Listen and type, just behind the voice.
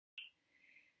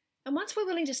And once we're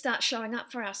willing to start showing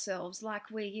up for ourselves, like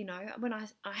when I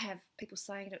have people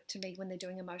saying it to me when they're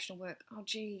doing emotional work, oh,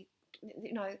 gee,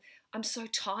 I'm so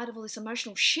tired of all this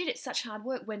emotional shit. It's such hard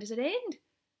work. When does it end?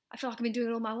 I feel like I've been doing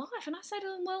it all my life. And I say to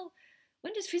them, well,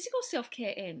 when does physical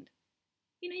self-care end?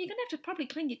 You're going to have to probably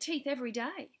clean your teeth every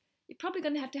day. You're probably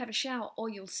going to have a shower or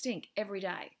you'll stink every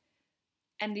day.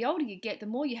 And the older you get, the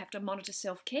more you have to monitor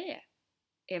self-care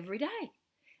every day.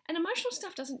 And emotional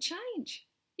stuff doesn't change.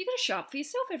 You've got to show up for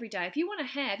yourself every day. If you want to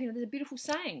have, there's a beautiful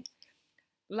saying,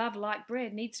 love like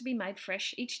bread needs to be made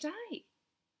fresh each day.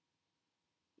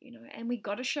 And we've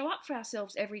got to show up for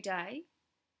ourselves every day.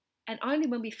 And only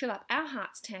when we fill up our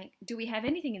heart's tank do we have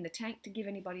anything in the tank to give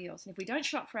anybody else. And if we don't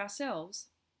show up for ourselves,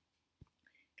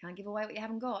 can't give away what you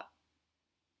haven't got.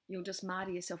 You'll just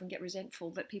martyr yourself and get resentful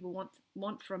that people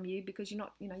want from you because you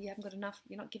haven't got enough,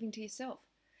 you're not giving to yourself.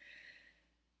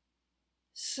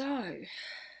 So,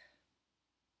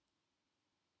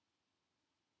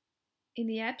 in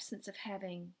the absence of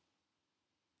having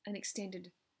an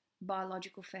extended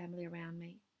biological family around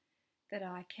me that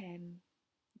I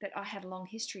have a long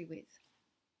history with,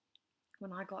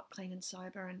 when I got clean and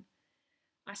sober and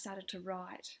I started to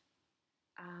write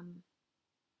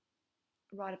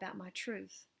about my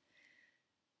truth,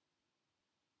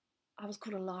 I was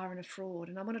called a liar and a fraud.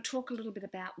 And I want to talk a little bit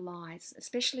about lies,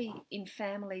 especially in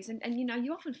families. And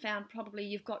you often found probably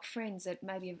you've got friends that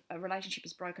maybe a relationship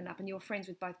is broken up and you're friends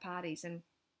with both parties. And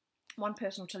one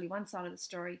person will tell you one side of the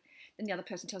story, then the other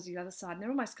person tells you the other side. And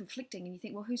they're almost conflicting. And you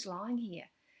think, well, who's lying here?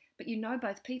 But you know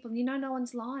both people and you know no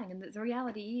one's lying. And the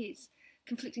reality is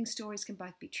conflicting stories can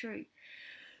both be true.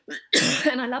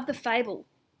 And I love the fable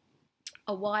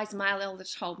a wise male elder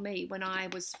told me when I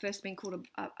was first being called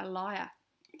a liar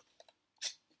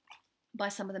by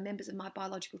some of the members of my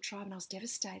biological tribe, and I was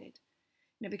devastated,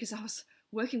 because I was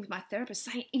working with my therapist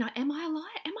saying, am I a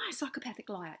liar? Am I a psychopathic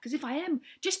liar? Because if I am,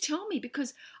 just tell me,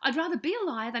 because I'd rather be a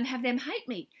liar than have them hate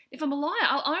me. If I'm a liar,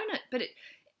 I'll own it. But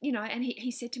and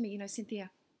he said to me,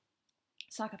 Cynthia,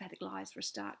 psychopathic liars for a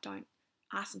start don't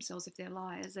ask themselves if they're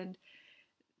liars. And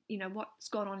what's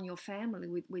gone on in your family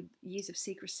with years of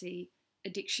secrecy,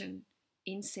 addiction,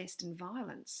 incest and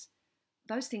violence,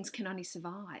 those things can only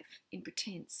survive in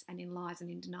pretense and in lies and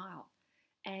in denial.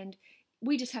 And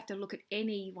we just have to look at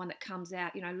anyone that comes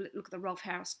out, look at the Rolf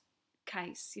Harris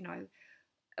case,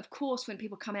 of course, when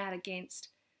people come out against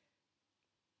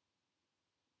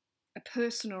a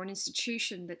person or an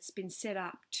institution that's been set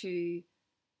up to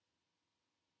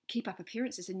keep up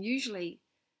appearances, and usually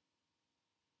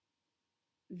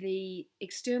the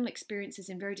external experiences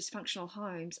in very dysfunctional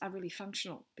homes are really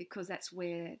functional because that's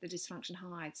where the dysfunction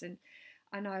hides. And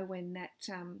I know when that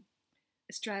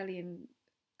Australian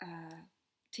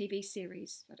TV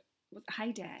series,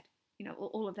 Hey Dad,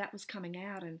 all of that was coming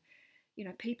out, and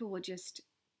people were just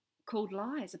called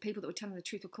lies. The people that were telling the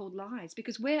truth were called lies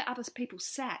because where other people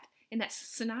sat in that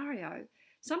scenario,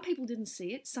 some people didn't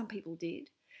see it, some people did,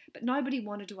 but nobody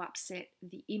wanted to upset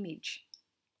the image.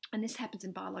 And this happens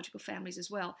in biological families as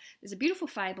well. There's a beautiful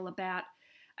fable about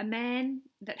a man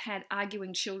that had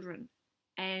arguing children,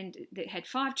 and that had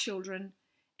 5 children,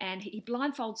 and he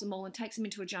blindfolds them all and takes them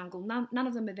into a jungle. None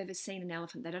of them have ever seen an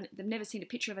elephant. They've never seen a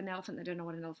picture of an elephant. They don't know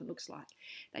what an elephant looks like.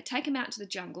 They take him out into the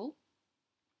jungle,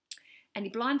 and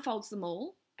he blindfolds them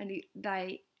all, and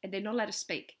they're not allowed to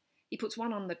speak. He puts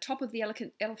one on the top of the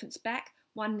elephant's back,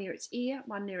 one near its ear,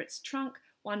 one near its trunk,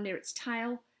 one near its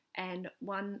tail, and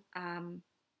one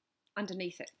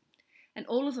underneath it. And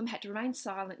all of them had to remain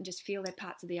silent and just feel their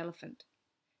parts of the elephant.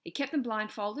 He kept them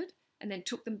blindfolded and then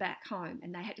took them back home,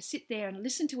 and they had to sit there and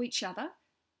listen to each other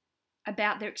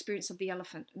about their experience of the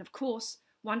elephant. And of course,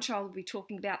 one child would be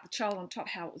talking about the child on top,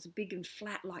 how it was big and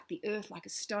flat like the earth, like a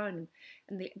stone.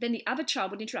 And then the other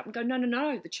child would interrupt and go, no.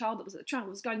 The child that was at the trunk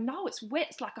was going, no, it's wet,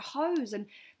 it's like a hose. And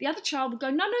the other child would go,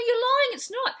 no, you're lying,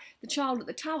 it's not. The child at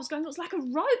the tail was going, it was like a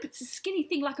rope, it's a skinny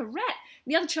thing like a rat.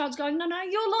 And the other child's going, no,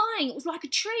 you're lying, it was like a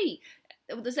tree.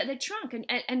 It was at their trunk.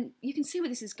 And you can see where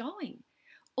this is going.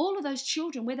 All of those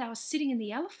children, where they were sitting in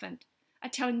the elephant, are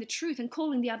telling the truth and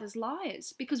calling the others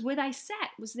liars because where they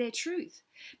sat was their truth.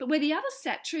 But where the others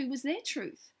sat true was their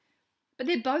truth. But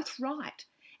they're both right.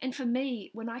 And for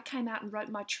me, when I came out and wrote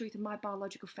my truth in my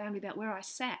biological family about where I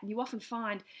sat, and you often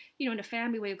find, in a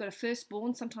family where you've got a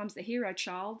firstborn, sometimes the hero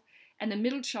child, and the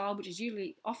middle child, which is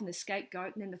usually often the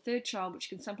scapegoat, and then the third child, which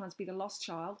can sometimes be the lost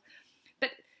child. But,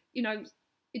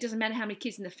 it doesn't matter how many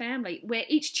kids in the family, where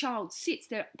each child sits,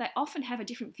 they often have a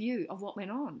different view of what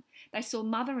went on. They saw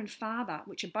mother and father,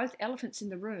 which are both elephants in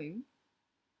the room,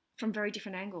 from very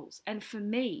different angles. And for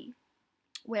me,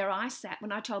 where I sat,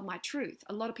 when I told my truth,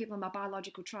 a lot of people in my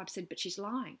biological tribe said, but she's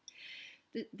lying.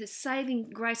 the saving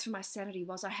grace for my sanity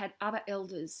was I had other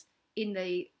elders in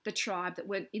the tribe that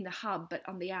weren't in the hub but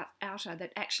on the outer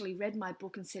that actually read my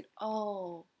book and said,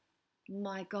 oh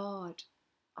my God,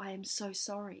 I am so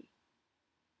sorry.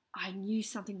 I knew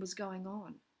something was going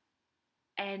on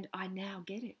and I now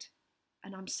get it.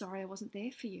 And I'm sorry I wasn't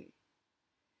there for you.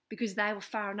 Because they were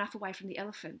far enough away from the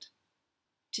elephant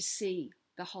to see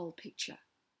the whole picture.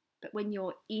 But when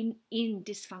you're in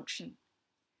dysfunction,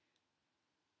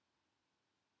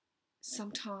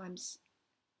 sometimes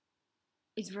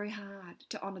it's very hard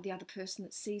to honour the other person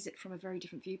that sees it from a very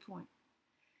different viewpoint.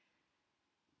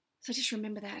 So just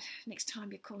remember that next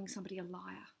time you're calling somebody a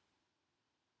liar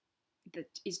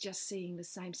that is just seeing the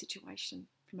same situation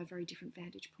from a very different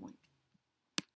vantage point.